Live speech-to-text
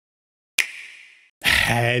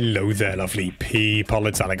Hello there, lovely people.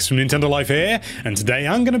 It's Alex from Nintendo Life here, and today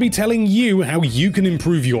I'm going to be telling you how you can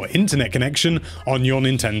improve your internet connection on your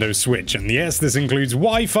Nintendo Switch. And yes, this includes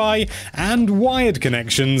Wi-Fi and wired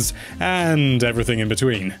connections and everything in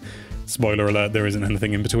between. Spoiler alert, there isn't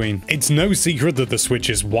anything in between. It's no secret that the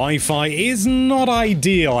Switch's Wi-Fi is not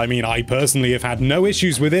ideal. I mean, I personally have had no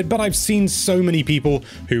issues with it, but I've seen so many people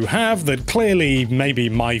who have that clearly maybe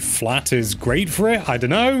my flat is great for it, I don't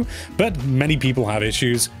know, but many people have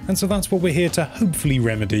issues, and so that's what we're here to hopefully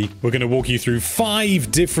remedy. We're going to walk you through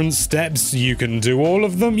 5 different steps. You can do all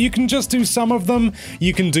of them, you can just do some of them,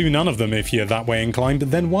 you can do none of them if you're that way inclined,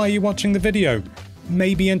 but then why are you watching the video?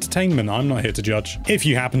 Maybe entertainment, I'm not here to judge. If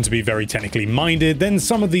you happen to be very technically minded, then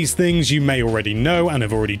some of these things you may already know and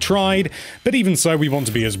have already tried, but even so, we want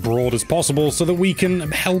to be as broad as possible so that we can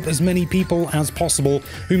help as many people as possible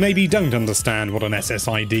who maybe don't understand what an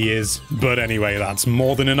SSID is. But anyway, that's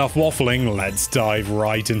more than enough waffling, let's dive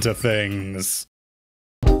right into things.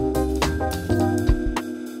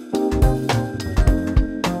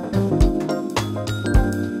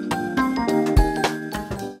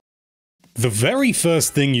 The very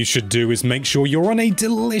first thing you should do is make sure you're on a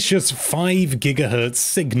delicious 5 GHz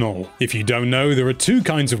signal. If you don't know, there are 2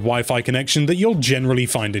 kinds of Wi-Fi connection that you'll generally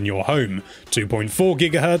find in your home: 2.4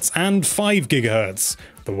 GHz and 5 GHz.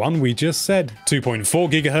 The one we just said.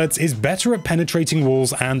 2.4 GHz is better at penetrating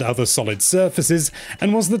walls and other solid surfaces,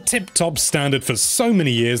 and was the tip-top standard for so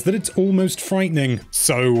many years that it's almost frightening.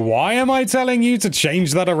 So why am I telling you to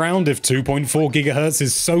change that around if 2.4 GHz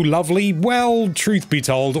is so lovely? Well, truth be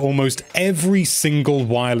told, almost every single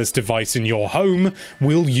wireless device in your home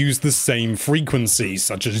will use the same frequency,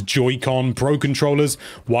 such as Joy-Con, Pro controllers,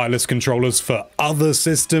 wireless controllers for other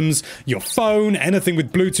systems, your phone, anything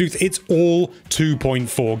with Bluetooth, it's all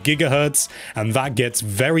 2.4 GHz, and that gets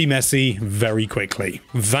very messy very quickly.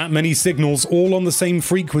 That many signals all on the same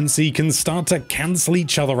frequency can start to cancel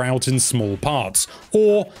each other out in small parts,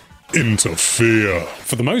 or interfere.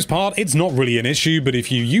 For the most part, it's not really an issue, but if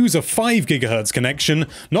you use a 5 GHz connection,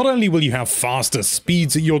 not only will you have faster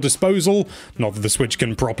speeds at your disposal, not that the Switch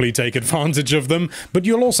can properly take advantage of them, but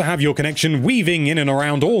you'll also have your connection weaving in and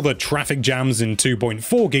around all the traffic jams in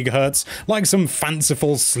 2.4 GHz, like some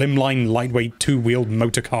fanciful slimline lightweight 2-wheeled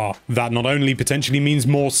motor car. That not only potentially means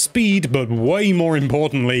more speed, but way more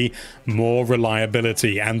importantly, more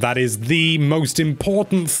reliability, and that is the most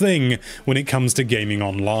important thing when it comes to gaming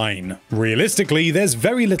online. Realistically, there's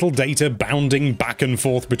very little data bounding back and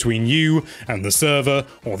forth between you and the server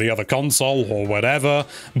or the other console or whatever,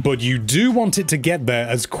 but you do want it to get there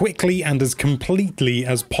as quickly and as completely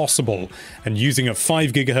as possible, and using a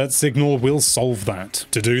 5 GHz signal will solve that.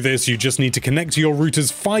 To do this, you just need to connect to your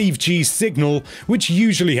router's 5G signal, which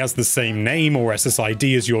usually has the same name or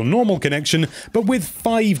SSID as your normal connection, but with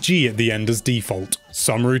 5G at the end as default.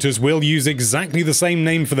 Some routers will use exactly the same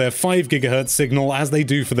name for their 5 GHz signal as they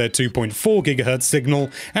do for their 2.4 GHz signal,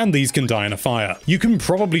 and these can die in a fire. You can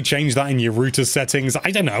probably change that in your router settings.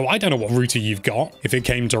 I don't know what router you've got. If it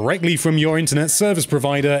came directly from your internet service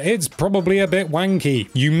provider, it's probably a bit wanky.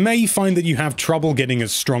 You may find that you have trouble getting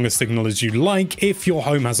as strong a signal as you like if your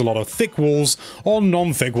home has a lot of thick walls or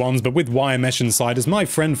non-thick ones, but with wire mesh inside, as my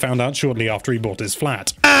friend found out shortly after he bought his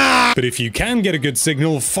flat. But if you can get a good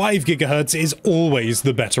signal, 5 GHz is always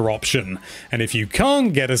the better option. And if you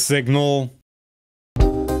can't get a signal,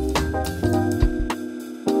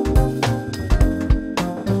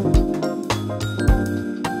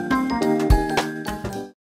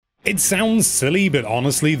 it sounds silly, but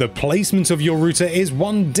honestly, the placement of your router is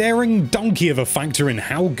one daring donkey of a factor in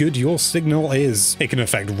how good your signal is. It can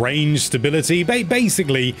affect range, stability,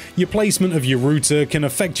 basically, your placement of your router can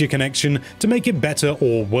affect your connection to make it better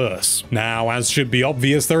or worse. Now, as should be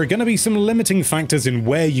obvious, there are going to be some limiting factors in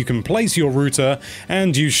where you can place your router,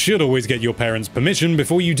 and you should always get your parents' permission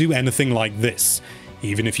before you do anything like this,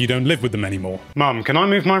 even if you don't live with them anymore. Mum, can I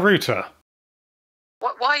move my router?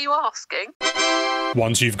 Why are you asking?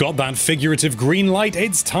 Once you've got that figurative green light,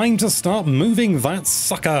 it's time to start moving that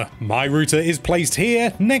sucker. My router is placed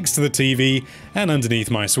here, next to the TV, and underneath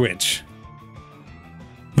my Switch.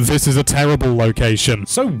 This is a terrible location.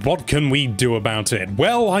 So what can we do about it?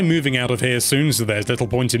 Well, I'm moving out of here soon, so there's little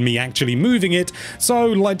point in me actually moving it, so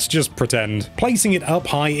let's just pretend. Placing it up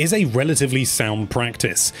high is a relatively sound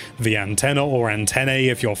practice. The antenna or antennae,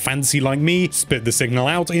 if you're fancy like me, spit the signal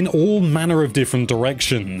out in all manner of different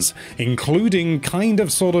directions, including kind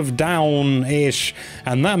of sort of down-ish,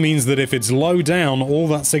 and that means that if it's low down, all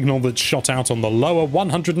that signal that's shot out on the lower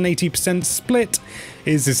 180% split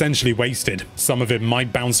is essentially wasted. Some of it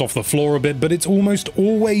might bounce off the floor a bit, but it's almost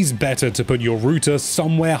always better to put your router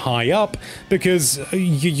somewhere high up because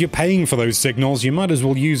you're paying for those signals, you might as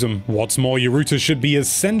well use them. What's more, your router should be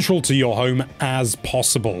as central to your home as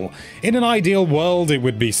possible. In an ideal world, it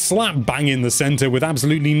would be slap bang in the center with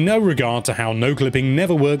absolutely no regard to how no clipping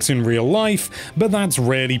never works in real life, but that's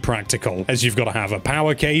rarely practical, as you've got to have a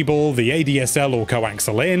power cable, the ADSL or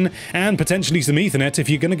coaxial in, and potentially some Ethernet if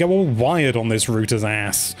you're going to go all wired on this router's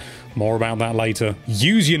ass. More about that later.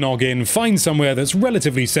 Use your noggin, find somewhere that's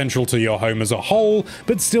relatively central to your home as a whole,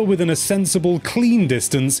 but still within a sensible, clean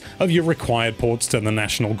distance of your required ports to the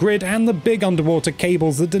national grid and the big underwater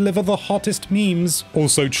cables that deliver the hottest memes.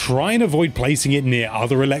 Also, try and avoid placing it near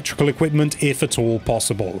other electrical equipment if at all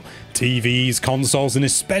possible. TVs, consoles, and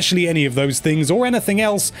especially any of those things or anything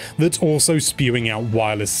else that's also spewing out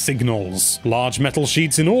wireless signals. Large metal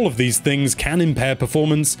sheets in all of these things can impair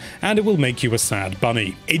performance, and it will make you a sad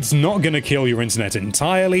bunny. It's not going to kill your internet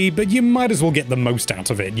entirely, but you might as well get the most out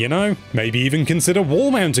of it, you know? Maybe even consider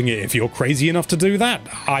wall mounting it if you're crazy enough to do that.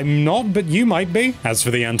 I'm not, but you might be. As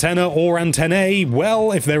for the antenna or antennae,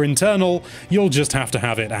 well, if they're internal, you'll just have to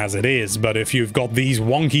have it as it is, but if you've got these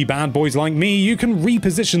wonky bad boys like me, you can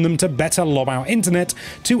reposition them to better lob out internet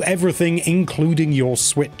to everything, including your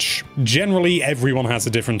Switch. Generally, everyone has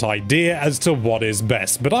a different idea as to what is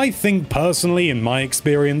best, but I think personally, in my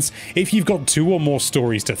experience, if you've got 2 or more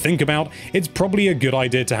stories to think about, it's probably a good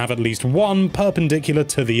idea to have at least one perpendicular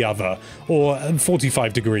to the other, or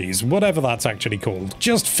 45 degrees, whatever that's actually called.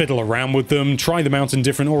 Just fiddle around with them, try them out in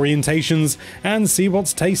different orientations, and see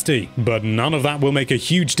what's tasty. But none of that will make a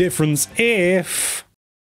huge difference if...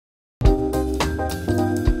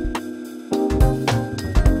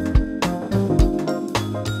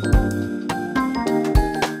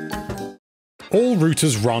 All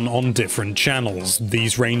routers run on different channels.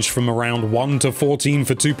 These range from around 1 to 14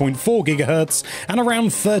 for 2.4 GHz and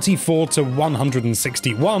around 34 to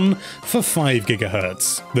 161 for 5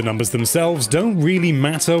 GHz. The numbers themselves don't really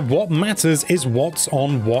matter. What matters is what's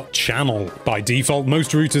on what channel. By default,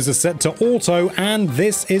 most routers are set to auto, and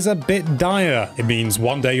this is a bit dire. It means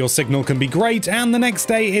one day your signal can be great, and the next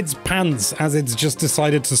day it's pants, as it's just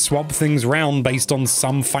decided to swap things around based on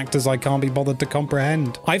some factors I can't be bothered to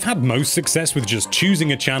comprehend. I've had most success with just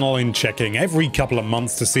choosing a channel and checking every couple of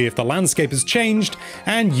months to see if the landscape has changed,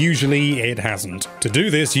 and usually it hasn't. To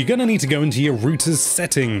do this, you're gonna need to go into your router's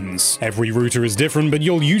settings. Every router is different, but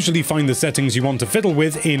you'll usually find the settings you want to fiddle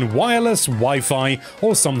with in wireless, Wi-Fi,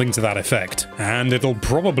 or something to that effect. And it'll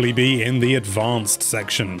probably be in the advanced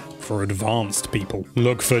section, for advanced people.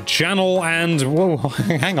 Look for channel and, whoa,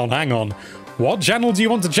 hang on. What channel do you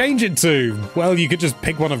want to change it to? Well, you could just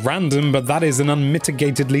pick one at random, but that is an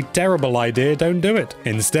unmitigatedly terrible idea. Don't do it.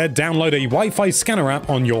 Instead, download a Wi-Fi scanner app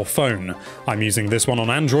on your phone. I'm using this one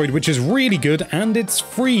on Android, which is really good, and it's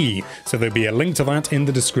free, so there'll be a link to that in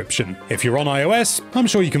the description. If you're on iOS, I'm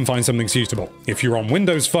sure you can find something suitable. If you're on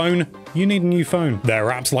Windows Phone, you need a new phone.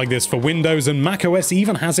 There are apps like this for Windows, and macOS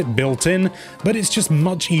even has it built in, but it's just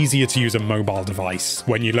much easier to use a mobile device.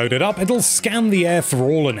 When you load it up, it'll scan the air for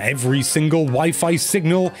all and every single Wi-Fi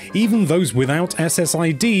signal, even those without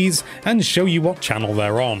SSIDs, and show you what channel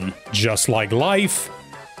they're on. Just like life,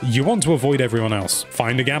 you want to avoid everyone else.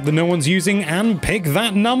 Find a gap that no one's using and pick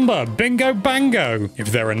that number. Bingo bango.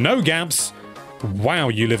 If there are no gaps, wow,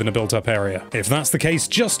 you live in a built-up area. If that's the case,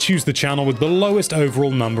 just choose the channel with the lowest overall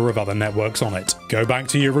number of other networks on it. Go back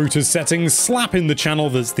to your router's settings, slap in the channel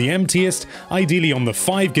that's the emptiest, ideally on the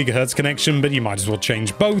 5 GHz connection, but you might as well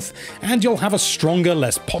change both, and you'll have a stronger,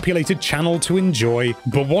 less populated channel to enjoy.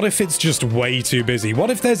 But what if it's just way too busy? What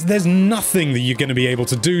if there's nothing that you're going to be able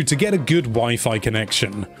to do to get a good Wi-Fi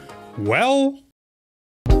connection? Well...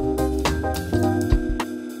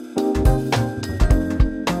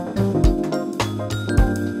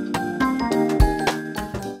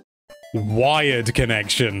 wired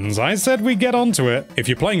connections. I said we'd get onto it. If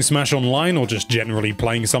you're playing Smash Online or just generally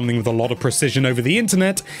playing something with a lot of precision over the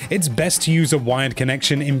internet, it's best to use a wired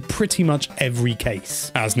connection in pretty much every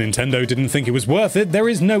case. As Nintendo didn't think it was worth it, there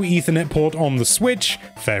is no Ethernet port on the Switch,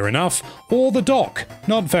 fair enough, or the dock,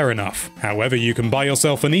 not fair enough. However, you can buy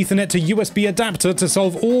yourself an Ethernet to USB adapter to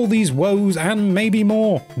solve all these woes and maybe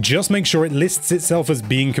more. Just make sure it lists itself as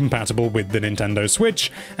being compatible with the Nintendo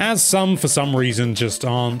Switch, as some for some reason just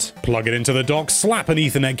aren't. Plug Plug it into the dock, slap an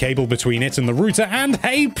Ethernet cable between it and the router, and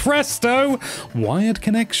hey presto, wired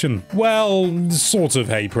connection. Well, sort of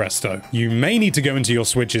hey presto. You may need to go into your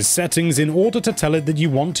Switch's settings in order to tell it that you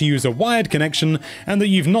want to use a wired connection and that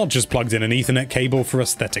you've not just plugged in an Ethernet cable for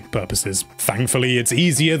aesthetic purposes. Thankfully, it's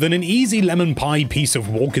easier than an easy lemon pie piece of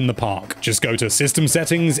walk in the park. Just go to System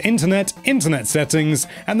Settings, Internet Settings,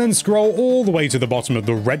 and then scroll all the way to the bottom of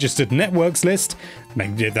the Registered Networks list.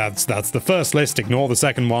 That's the first list, ignore the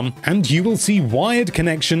second one, and you will see wired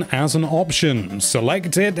connection as an option.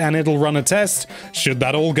 Select it and it'll run a test. Should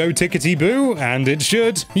that all go tickety-boo? And it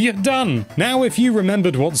should. You're done. Now, if you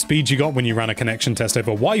remembered what speed you got when you ran a connection test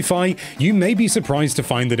over Wi-Fi, you may be surprised to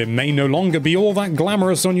find that it may no longer be all that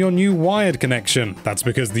glamorous on your new wired connection. That's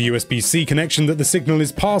because the USB-C connection that the signal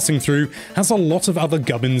is passing through has a lot of other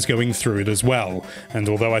gubbins going through it as well. And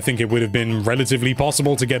although I think it would have been relatively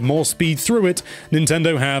possible to get more speed through it,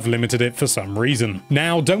 Nintendo have limited it for some reason.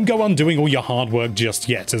 Now, don't go undoing all your hard work just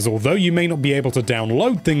yet, as although you may not be able to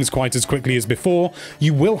download things quite as quickly as before,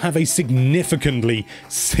 you will have a significantly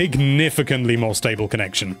more stable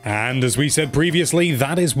connection. And as we said previously,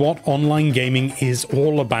 that is what online gaming is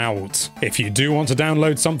all about. If you do want to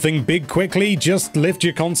download something big quickly, just lift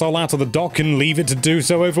your console out of the dock and leave it to do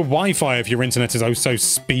so over Wi-Fi if your internet is oh so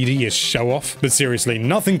speedy, you show off. But seriously,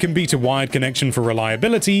 nothing can beat a wired connection for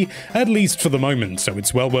reliability, at least for the moment, so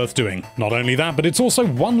it's well worth doing. Not only that, but it's also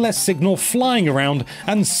one less signal flying around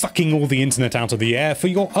and sucking all the internet out of the air for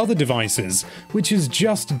your other devices, which is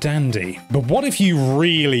just dandy. But what if you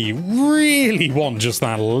really want just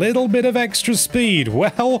that little bit of extra speed?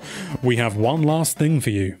 Well, we have one last thing for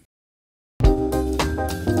you.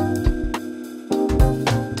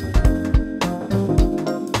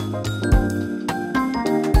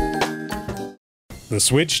 The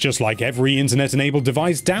Switch, just like every internet-enabled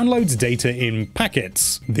device, downloads data in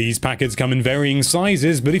packets. These packets come in varying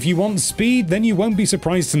sizes, but if you want speed, then you won't be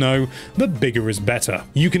surprised to know that bigger is better.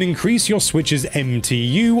 You can increase your Switch's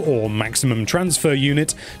MTU, or maximum transfer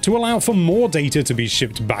unit, to allow for more data to be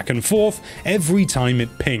shipped back and forth every time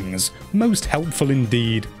it pings. Most helpful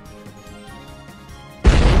indeed.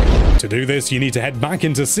 To do this, you need to head back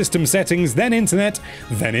into System Settings, then Internet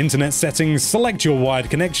Settings, select your wired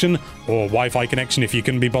connection, or Wi-Fi connection if you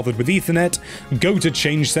can be bothered with Ethernet, go to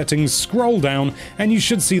Change Settings, scroll down, and you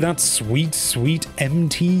should see that sweet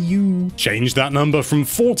MTU. Change that number from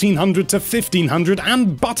 1400 to 1500,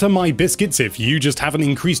 and butter my biscuits if you just haven't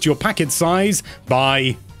increased your packet size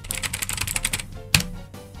by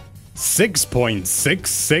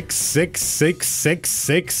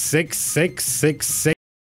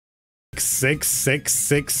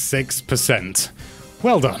 6.66666666666%.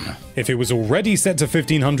 Well done. If it was already set to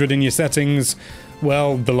 1500 in your settings,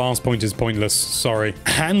 well, the last point is pointless, sorry.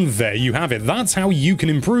 And there you have it. That's how you can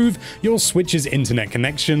improve your Switch's internet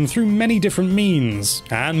connection through many different means.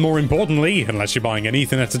 And more importantly, unless you're buying an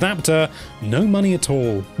Ethernet adapter, no money at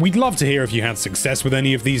all. We'd love to hear if you had success with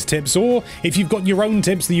any of these tips, or if you've got your own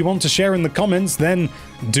tips that you want to share in the comments, then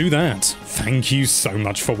do that. Thank you so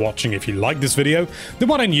much for watching. If you like this video, then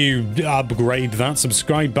why don't you upgrade that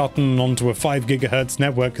subscribe button onto a 5 GHz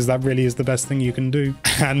network, because that really is the best thing you can do.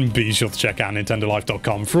 And be sure to check out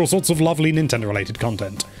NintendoLife.com for all sorts of lovely Nintendo-related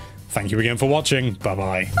content. Thank you again for watching.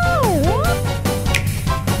 Bye-bye.